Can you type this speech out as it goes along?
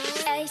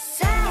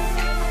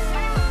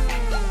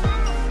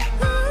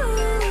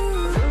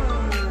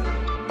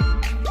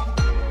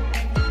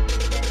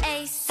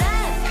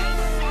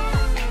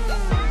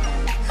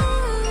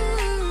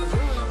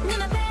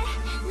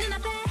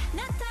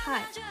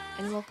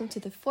welcome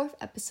to the fourth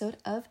episode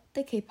of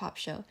The K-Pop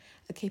Show,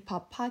 a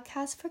K-pop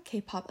podcast for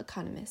K-pop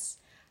economists.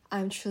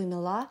 I'm Trulina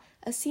La,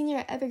 a senior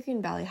at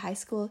Evergreen Valley High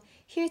School,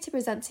 here to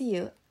present to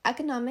you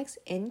Economics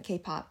in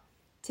K-pop.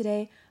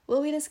 Today,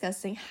 we'll be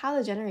discussing how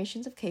the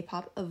generations of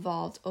K-pop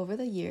evolved over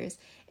the years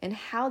and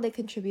how they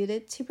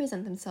contributed to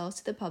present themselves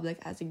to the public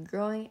as a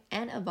growing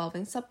and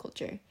evolving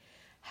subculture.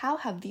 How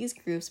have these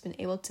groups been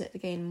able to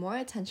gain more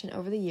attention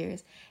over the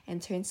years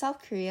and turn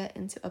South Korea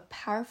into a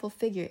powerful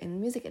figure in the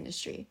music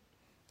industry?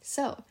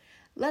 So,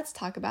 let's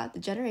talk about the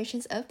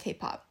generations of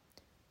K-pop.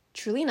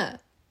 Trulina,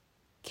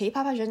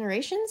 K-pop has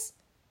generations?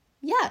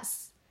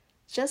 Yes!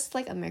 Just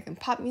like American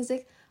pop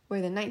music,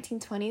 where the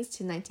 1920s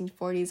to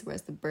 1940s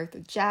was the birth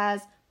of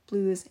jazz,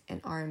 blues, and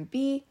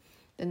R&B,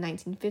 the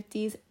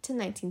 1950s to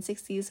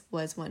 1960s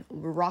was when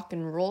rock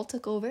and roll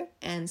took over,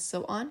 and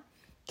so on.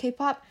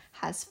 K-pop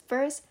has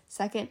first,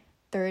 second,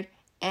 third,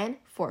 and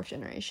fourth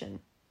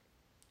generation.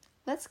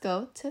 Let's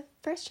go to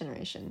first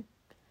generation.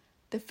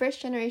 The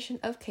first generation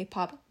of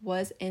K-pop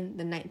was in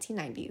the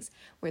 1990s,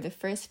 where the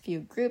first few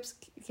groups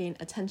gained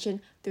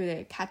attention through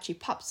their catchy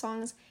pop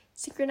songs,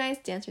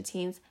 synchronized dance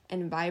routines,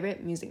 and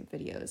vibrant music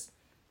videos.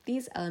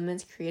 These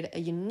elements created a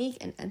unique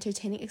and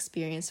entertaining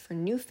experience for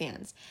new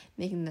fans,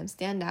 making them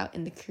stand out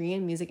in the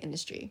Korean music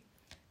industry.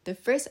 The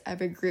first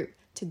ever group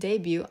to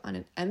debut on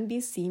an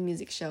MBC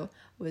music show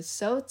was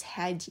So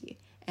Taiji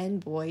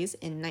and Boys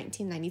in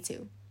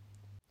 1992.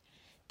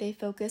 They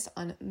focused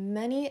on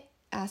many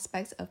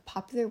aspects of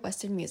popular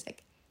Western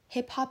music: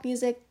 hip-hop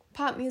music,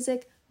 pop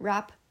music,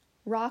 rap,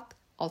 rock,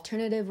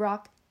 alternative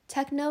rock,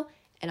 techno,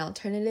 and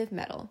alternative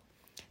metal.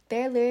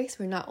 Their lyrics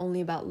were not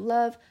only about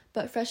love,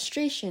 but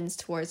frustrations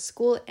towards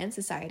school and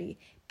society,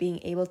 being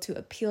able to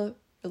appeal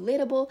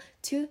relatable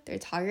to their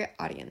target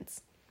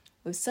audience.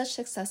 With such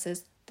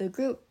successes, the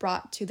group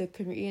brought to the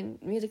Korean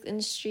music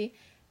industry,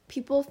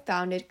 people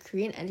founded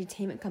Korean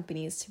entertainment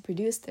companies to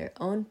produce their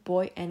own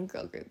boy and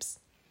girl groups.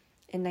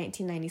 In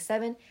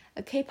 1997,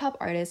 a K-pop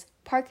artist,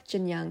 Park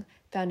Jin-young,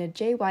 founded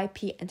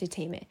JYP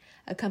Entertainment,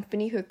 a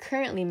company who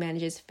currently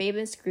manages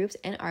famous groups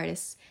and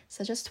artists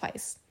such as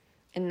Twice.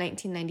 In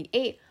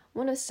 1998,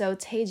 one of So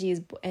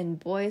Taeji's and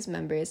Boys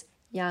members,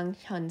 Yang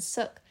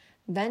Hyun-suk,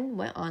 then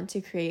went on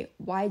to create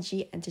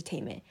YG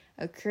Entertainment,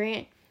 a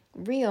Korean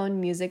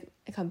re-owned music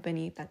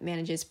company that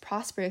manages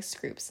prosperous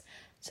groups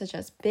such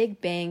as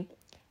Big Bang,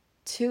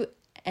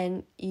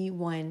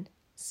 2NE1,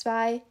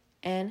 SPY,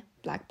 and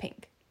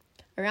Blackpink.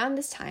 Around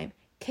this time,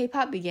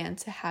 K-pop began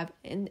to have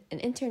an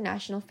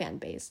international fan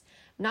base.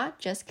 Not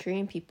just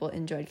Korean people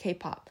enjoyed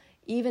K-pop,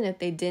 even if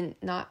they did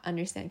not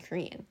understand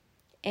Korean.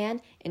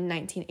 And in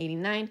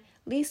 1989,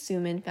 Lee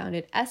Soo-min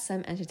founded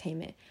SM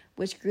Entertainment,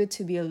 which grew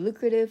to be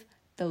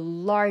the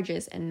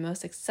largest and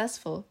most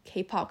successful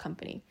K-pop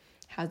company,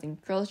 housing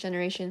Girls'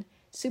 Generation,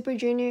 Super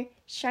Junior,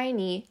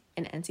 SHINee,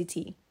 and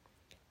NCT.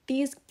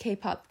 These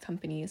K-pop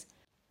companies,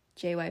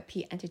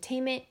 JYP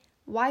Entertainment,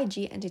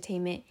 YG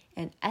Entertainment,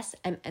 and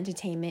SM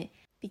Entertainment,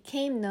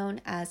 became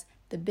known as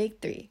the Big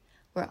Three,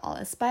 where all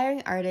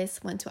aspiring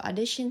artists went to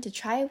audition to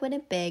try win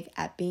it big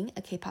at being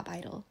a K-pop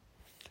idol.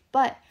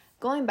 But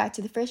going back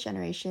to the first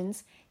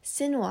generations,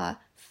 Sinhwa,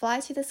 Fly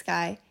to the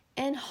Sky,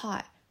 and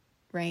Hot,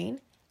 Rain,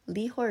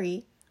 Lee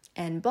Hori,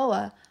 and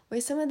BoA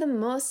were some of the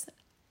most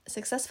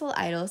successful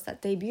idols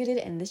that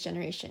debuted in this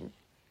generation.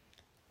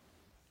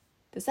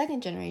 The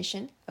second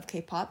generation of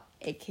K-pop,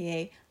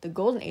 aka the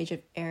Golden Age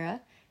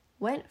era,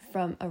 went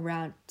from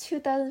around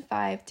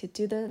 2005 to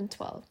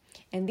 2012,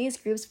 and these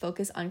groups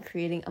focused on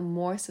creating a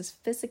more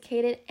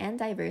sophisticated and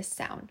diverse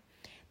sound.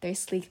 Their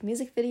sleek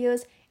music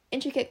videos,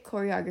 intricate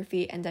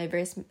choreography, and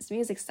diverse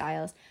music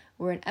styles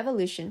were an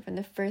evolution from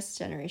the first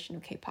generation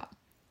of K-pop.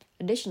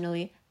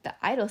 Additionally, the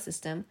idol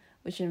system,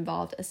 which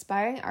involved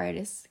aspiring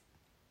artists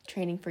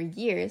training for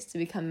years to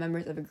become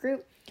members of a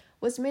group,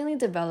 was mainly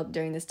developed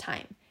during this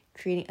time,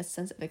 creating a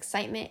sense of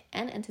excitement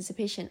and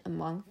anticipation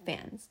among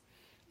fans.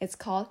 It's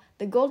called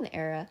the Golden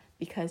Era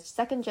because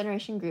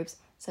second-generation groups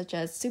such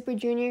as Super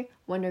Junior,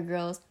 Wonder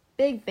Girls,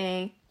 Big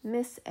Bang,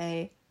 Miss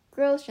A,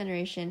 Girls'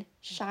 Generation,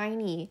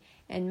 SHINee,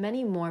 and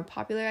many more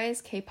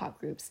popularized K-pop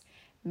groups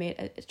made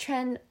a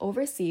trend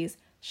overseas,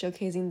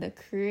 showcasing the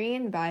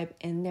Korean vibe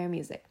in their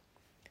music.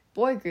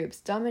 Boy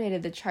groups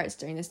dominated the charts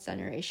during this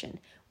generation,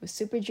 with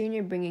Super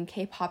Junior bringing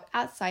K-pop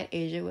outside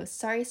Asia with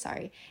Sorry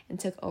Sorry and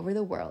took over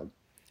the world.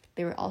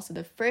 They were also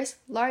the first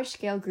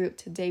large-scale group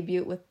to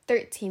debut with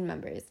 13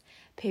 members,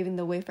 paving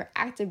the way for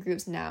active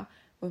groups now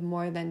with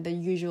more than the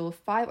usual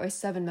 5 or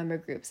 7 member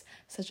groups,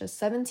 such as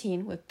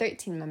 17 with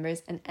 13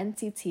 members and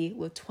NCT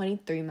with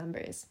 23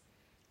 members.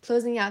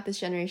 Closing out this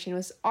generation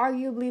was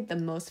arguably the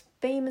most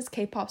famous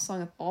K-pop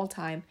song of all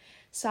time,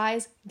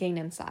 Psy's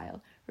Gangnam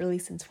Style,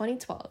 released in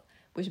 2012,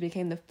 which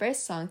became the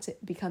first song to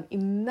become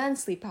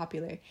immensely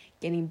popular,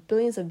 gaining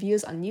billions of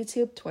views on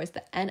YouTube towards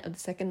the end of the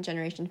second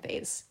generation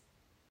phase.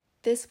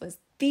 This was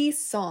the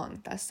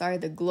song that started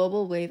the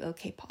global wave of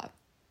K-pop.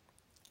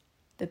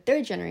 The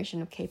third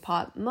generation of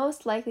K-pop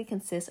most likely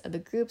consists of the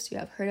groups you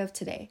have heard of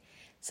today,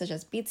 such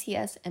as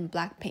BTS and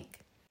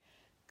Blackpink.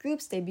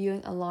 Groups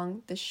debuting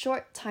along the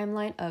short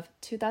timeline of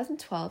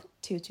 2012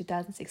 to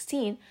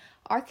 2016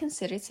 are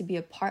considered to be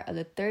a part of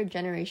the third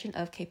generation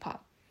of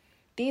K-pop.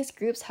 These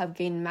groups have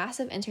gained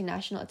massive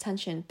international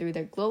attention through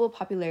their global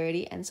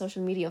popularity and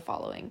social media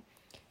following.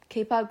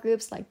 K-pop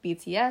groups like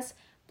BTS,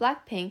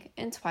 Blackpink,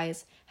 and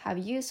Twice have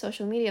used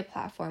social media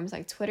platforms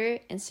like Twitter,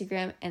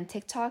 Instagram, and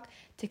TikTok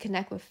to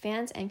connect with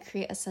fans and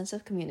create a sense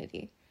of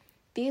community.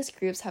 These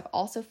groups have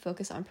also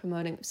focused on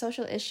promoting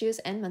social issues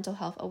and mental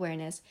health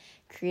awareness,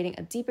 creating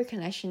a deeper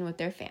connection with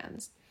their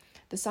fans.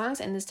 The songs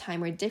in this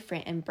time were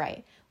different and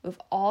bright, with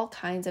all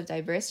kinds of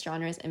diverse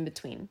genres in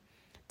between.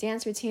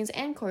 Dance routines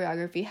and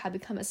choreography have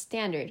become a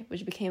standard,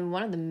 which became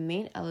one of the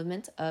main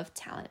elements of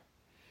talent.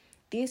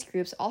 These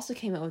groups also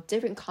came up with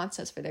different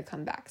concepts for their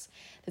comebacks,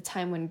 the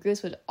time when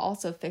groups would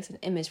also fix an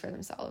image for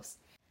themselves.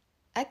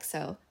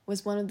 EXO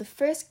was one of the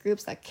first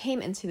groups that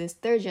came into this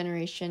third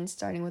generation,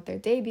 starting with their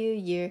debut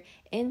year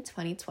in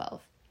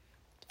 2012.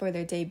 For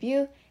their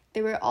debut,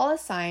 they were all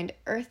assigned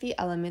earthy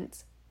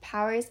elements,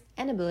 powers,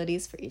 and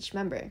abilities for each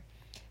member.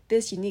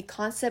 This unique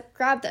concept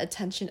grabbed the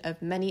attention of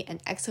many,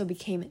 and EXO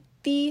became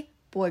the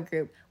boy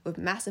group with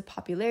massive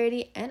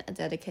popularity and a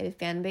dedicated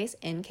fan base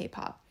in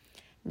K-pop.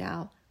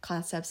 Now,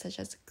 concepts such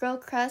as girl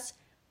crush,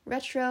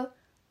 retro,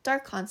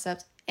 dark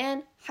concepts,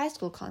 and high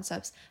school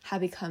concepts have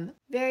become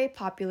very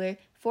popular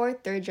for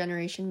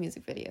third-generation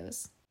music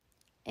videos.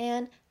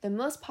 And the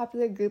most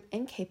popular group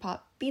in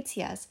K-pop,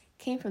 BTS,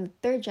 came from the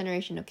third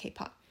generation of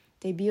K-pop,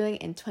 debuting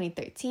in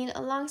 2013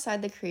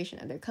 alongside the creation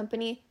of their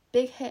company,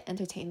 Big Hit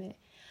Entertainment.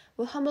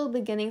 With humble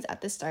beginnings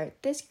at the start,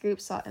 this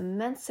group saw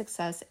immense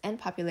success and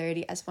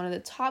popularity as one of the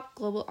top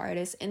global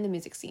artists in the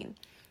music scene.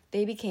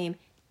 They became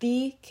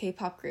the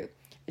K-pop group,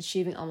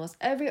 achieving almost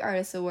every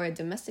artist award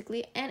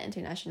domestically and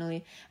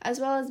internationally, as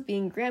well as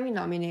being Grammy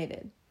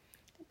nominated.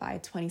 By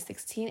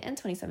 2016 and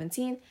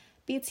 2017,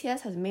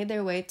 BTS has made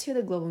their way to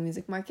the global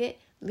music market,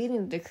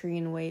 leading the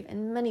Korean wave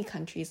in many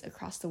countries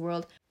across the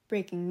world,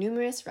 breaking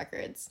numerous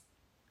records.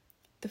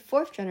 The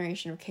fourth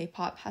generation of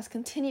K-pop has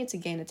continued to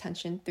gain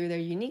attention through their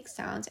unique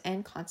sounds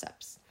and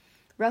concepts.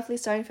 Roughly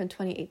starting from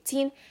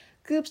 2018,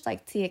 groups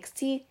like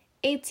TXT,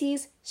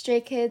 ATEEZ,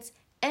 Stray Kids,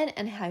 and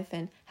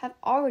ENHYPEN have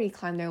already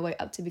climbed their way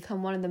up to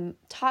become one of the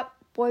top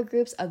boy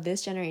groups of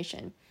this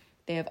generation.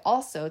 They have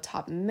also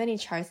topped many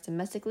charts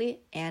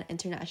domestically and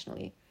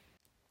internationally.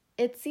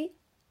 ITZY,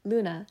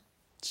 LOONA,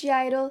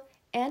 (G)I-DLE,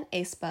 and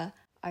aespa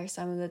are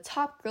some of the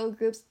top girl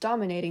groups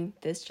dominating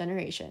this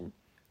generation.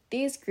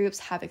 These groups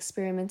have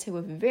experimented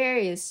with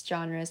various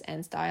genres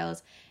and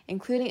styles,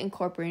 including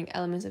incorporating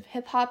elements of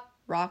hip-hop,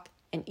 rock,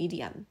 and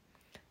EDM.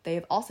 They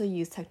have also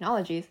used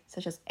technologies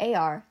such as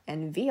AR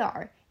and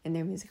VR in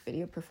their music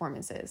video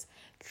performances,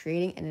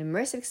 creating an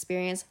immersive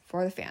experience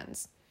for the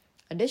fans.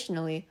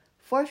 Additionally,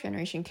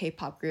 fourth-generation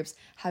K-pop groups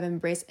have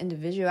embraced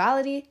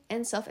individuality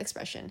and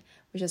self-expression,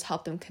 which has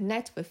helped them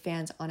connect with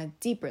fans on a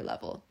deeper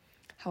level.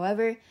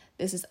 However,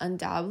 this is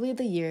undoubtedly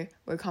the year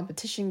where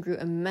competition grew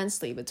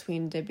immensely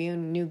between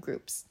debuting new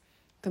groups.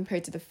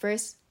 Compared to the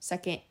first,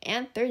 second,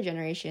 and third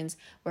generations,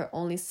 where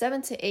only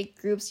 7 to 8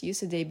 groups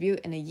used to debut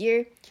in a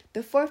year,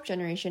 the fourth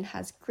generation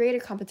has greater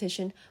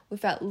competition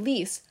with at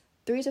least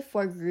 3 to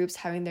 4 groups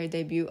having their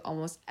debut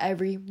almost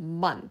every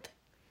month.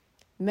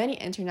 Many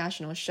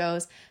international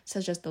shows,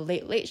 such as The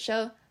Late Late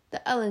Show,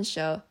 The Ellen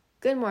Show,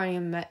 Good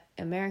Morning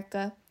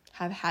America,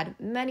 have had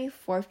many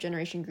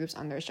fourth-generation groups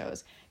on their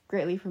shows,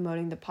 greatly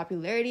promoting the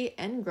popularity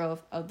and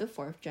growth of the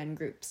fourth-gen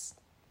groups.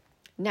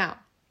 Now,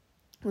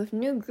 with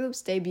new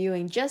groups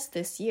debuting just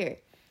this year,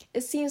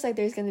 it seems like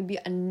there's going to be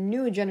a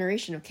new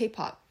generation of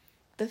K-pop,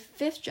 the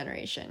fifth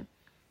generation.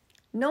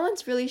 No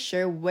one's really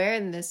sure where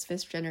this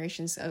fifth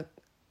generation is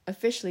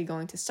officially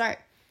going to start,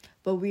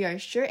 but we are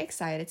sure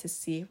excited to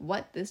see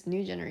what this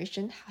new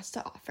generation has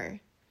to offer.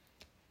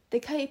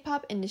 The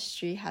K-pop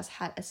industry has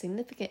had a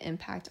significant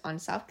impact on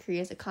South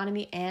Korea's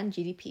economy and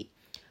GDP,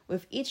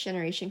 with each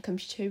generation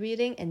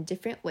contributing in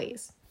different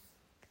ways.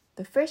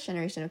 The first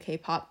generation of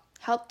K-pop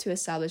helped to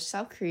establish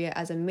South Korea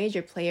as a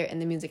major player in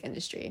the music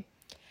industry.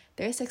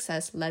 Their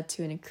success led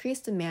to an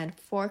increased demand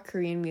for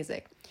Korean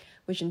music,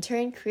 which in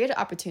turn created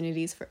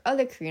opportunities for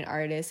other Korean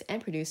artists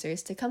and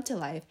producers to come to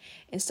life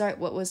and start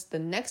what was the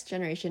next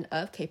generation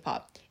of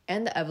K-pop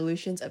and the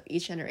evolutions of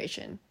each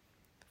generation.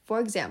 For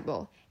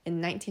example,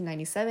 in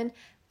 1997,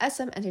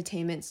 SM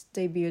Entertainment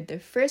debuted their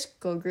first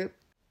girl group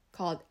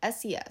called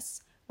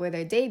SES, where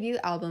their debut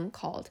album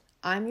called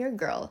I'm Your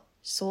Girl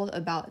sold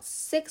about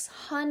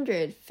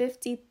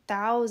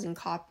 650,000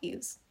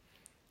 copies.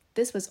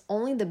 This was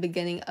only the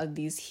beginning of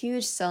these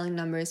huge selling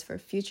numbers for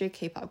future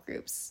K-pop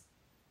groups.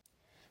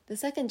 The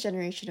second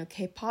generation of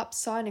K-pop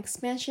saw an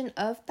expansion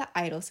of the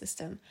idol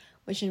system,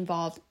 which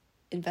involved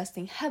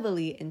investing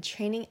heavily in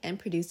training and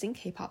producing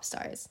K-pop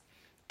stars.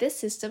 This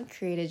system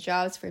created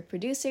jobs for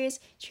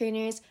producers,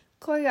 trainers,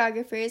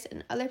 choreographers,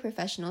 and other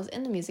professionals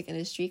in the music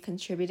industry,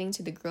 contributing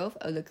to the growth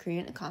of the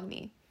Korean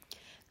economy.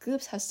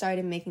 Groups have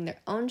started making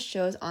their own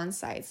shows on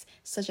sites,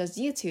 such as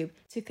YouTube,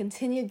 to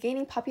continue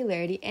gaining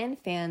popularity and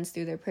fans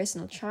through their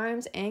personal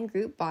charms and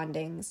group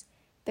bondings.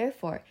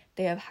 Therefore,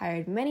 they have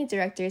hired many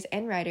directors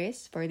and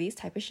writers for these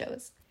type of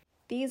shows.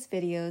 These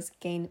videos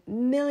gain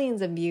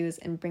millions of views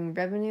and bring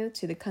revenue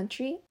to the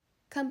country,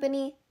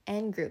 company,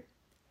 and group.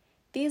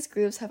 These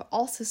groups have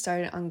also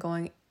started on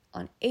going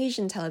on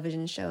Asian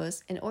television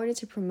shows in order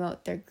to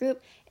promote their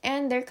group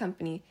and their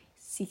company,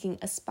 seeking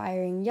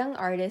aspiring young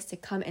artists to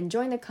come and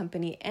join the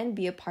company and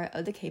be a part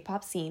of the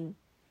K-pop scene.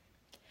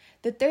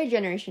 The third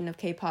generation of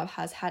K-pop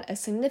has had a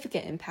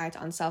significant impact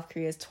on South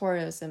Korea's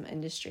tourism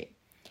industry.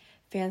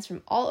 Fans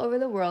from all over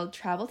the world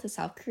travel to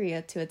South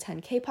Korea to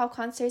attend K-pop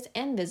concerts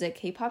and visit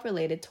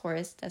K-pop-related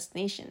tourist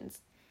destinations.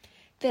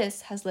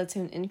 This has led to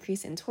an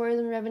increase in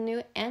tourism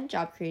revenue and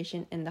job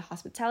creation in the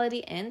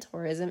hospitality and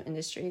tourism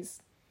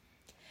industries.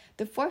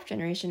 The fourth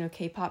generation of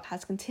K-pop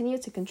has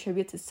continued to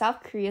contribute to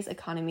South Korea's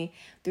economy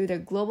through their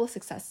global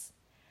success.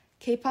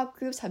 K-pop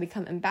groups have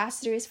become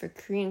ambassadors for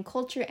Korean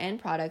culture and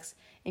products,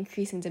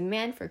 increasing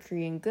demand for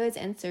Korean goods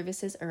and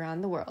services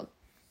around the world.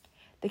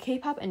 The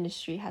K-pop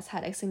industry has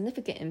had a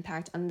significant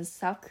impact on the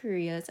South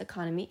Korea's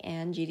economy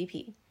and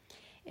GDP.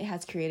 It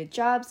has created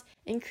jobs,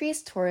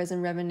 increased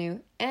tourism revenue,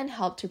 and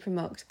helped to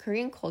promote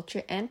Korean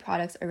culture and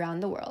products around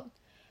the world.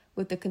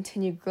 With the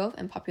continued growth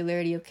and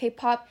popularity of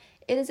K-pop,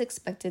 it is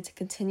expected to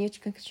continue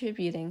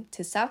contributing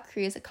to South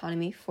Korea's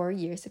economy for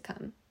years to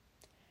come.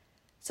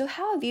 So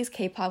how have these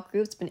K-pop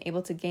groups been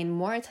able to gain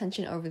more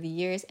attention over the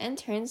years and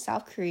turn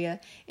South Korea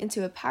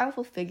into a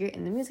powerful figure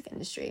in the music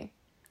industry?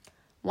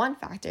 One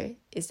factor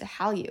is the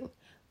Hallyu,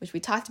 which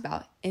we talked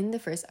about in the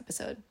first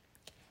episode.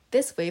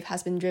 This wave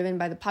has been driven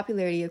by the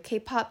popularity of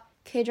K-pop,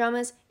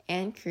 K-dramas,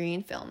 and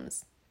Korean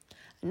films.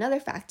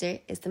 Another factor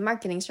is the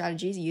marketing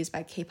strategies used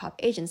by K-pop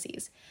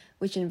agencies,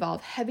 which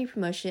involve heavy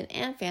promotion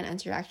and fan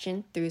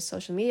interaction through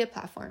social media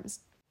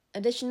platforms.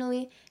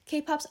 Additionally,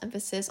 K-pop's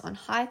emphasis on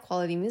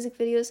high-quality music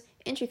videos,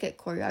 intricate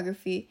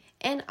choreography,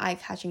 and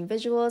eye-catching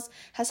visuals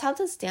has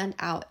helped us stand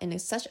out in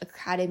such a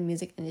crowded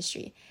music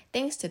industry,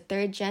 thanks to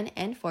 3rd gen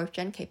and 4th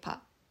gen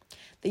K-pop.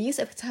 The use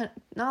of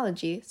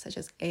technology such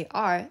as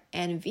AR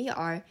and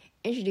VR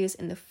introduced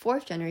in the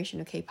 4th generation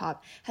of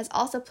K-pop has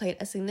also played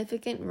a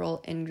significant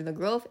role in the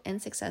growth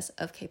and success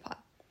of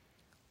K-pop.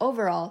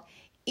 Overall,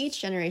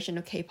 each generation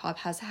of K-pop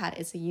has had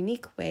its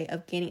unique way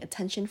of gaining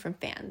attention from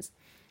fans.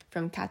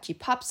 From catchy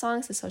pop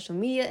songs to social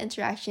media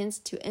interactions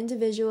to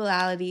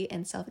individuality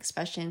and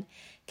self-expression,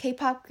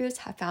 K-pop groups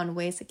have found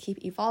ways to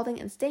keep evolving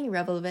and staying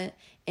relevant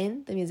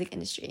in the music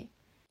industry.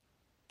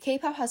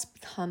 K-pop has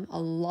come a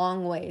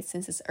long way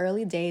since its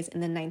early days in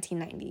the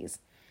 1990s.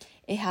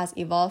 It has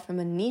evolved from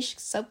a niche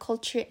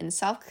subculture in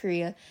South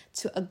Korea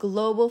to a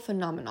global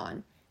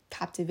phenomenon,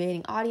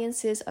 captivating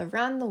audiences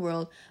around the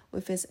world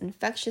with its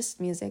infectious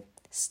music,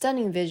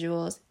 stunning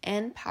visuals,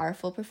 and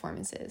powerful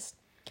performances.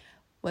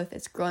 With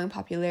its growing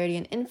popularity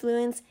and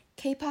influence,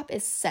 K-pop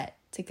is set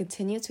to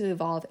continue to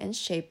evolve and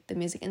shape the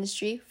music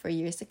industry for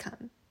years to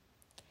come.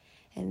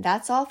 And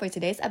that's all for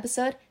today's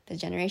episode, The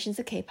Generations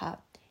of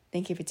K-pop.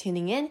 Thank you for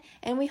tuning in,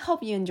 and we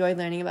hope you enjoyed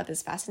learning about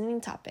this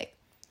fascinating topic.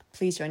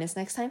 Please join us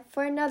next time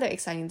for another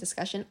exciting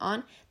discussion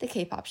on The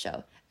K-Pop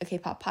Show, a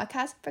K-pop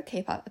podcast for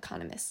K-pop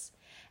economists.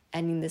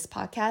 Ending this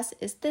podcast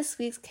is this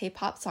week's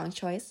K-pop song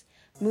choice,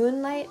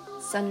 Moonlight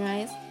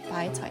Sunrise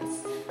by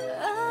Twice.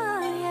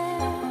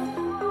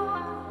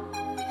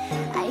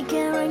 I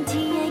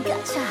guarantee I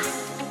gotcha.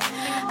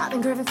 I've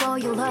been craving for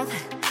your love.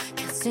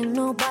 Can't see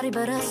nobody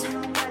but us.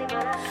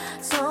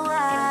 So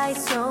I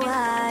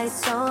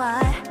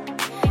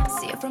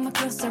see it from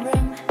across the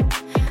room.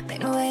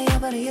 Make my way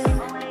over to you.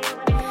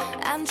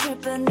 I'm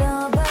tripping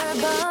over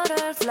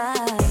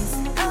butterflies.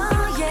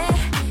 Oh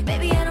yeah,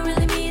 baby I don't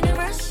really mean to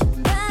rush,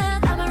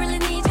 but I'ma really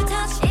need your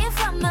touch if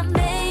I'ma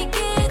make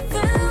it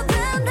through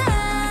the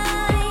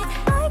night.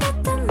 I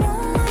got the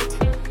moonlight,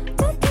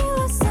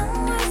 tequila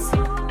sunrise.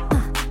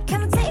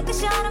 Can I take a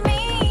shot of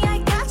me?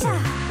 I gotcha.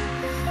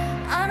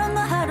 I don't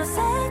know how to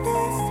say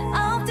this.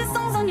 All of these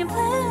songs on your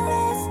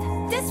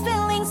playlist. This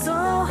feeling so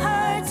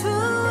hard to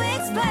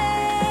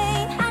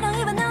explain. I don't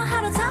even know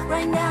how to talk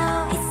right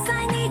now. It's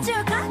I need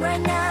your clock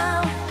right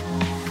now.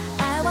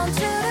 I want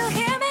you to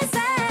hear me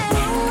say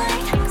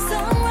moonlight,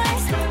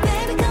 sunrise,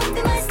 baby come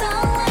be my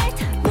starlight.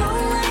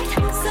 Moonlight,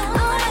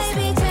 sunrise,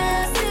 baby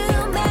just to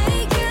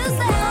make you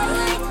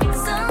stay.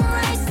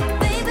 Sunrise,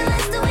 baby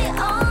let's do it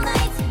all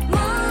night.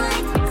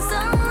 Moonlight,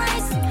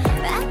 sunrise,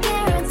 I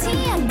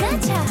guarantee I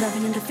gotcha.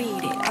 Loving and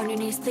defeated, on your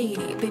knees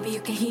pleading. Baby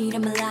you can heat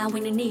them alive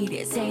when you need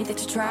it. Say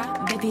that you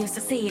try, baby you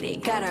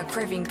succeeded. Got a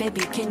craving,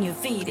 baby can you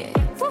feed it?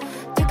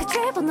 Take a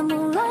trip on the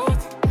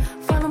moonlight.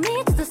 Follow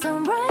me to the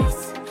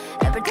sunrise.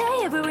 Every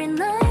day, every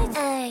night.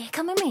 Ay,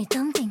 come with me,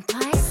 don't think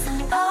twice.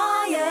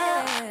 Oh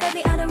yeah,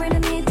 baby I don't really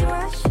need to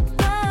rush,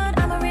 but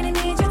I'ma really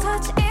need your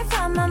touch if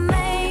I'ma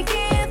make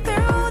it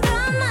through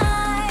the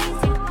night.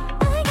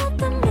 I got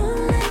the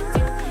moonlight,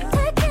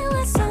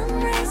 tequila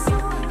sunrise.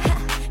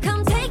 Ha,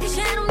 come take a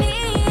shot on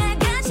me, I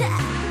gotcha.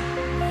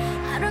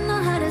 I don't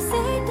know how to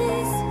say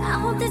this. I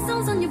hope this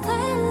song's on your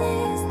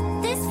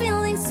playlist. This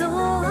feeling so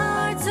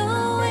hard to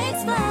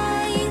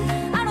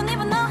explain. I don't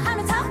even know how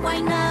to talk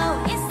right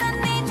now. It's I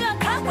need your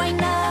clock right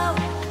now.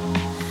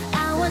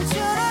 I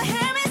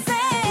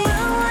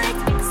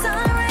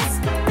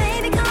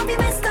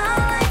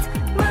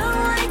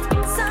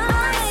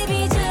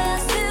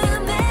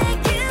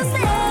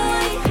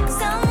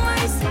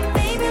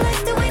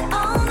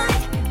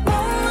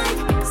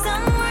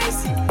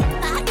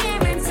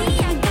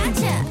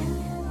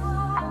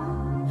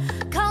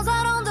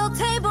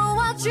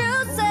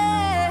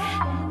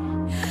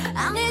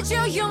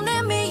you, you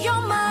need me,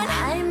 you're mine.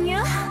 I'm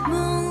your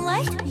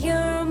moonlight,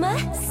 you're my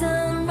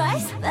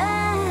sunrise,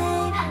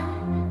 babe.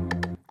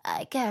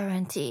 I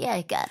guarantee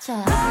I got you.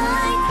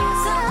 Like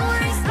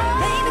sunrise,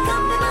 baby,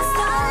 come be my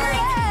star.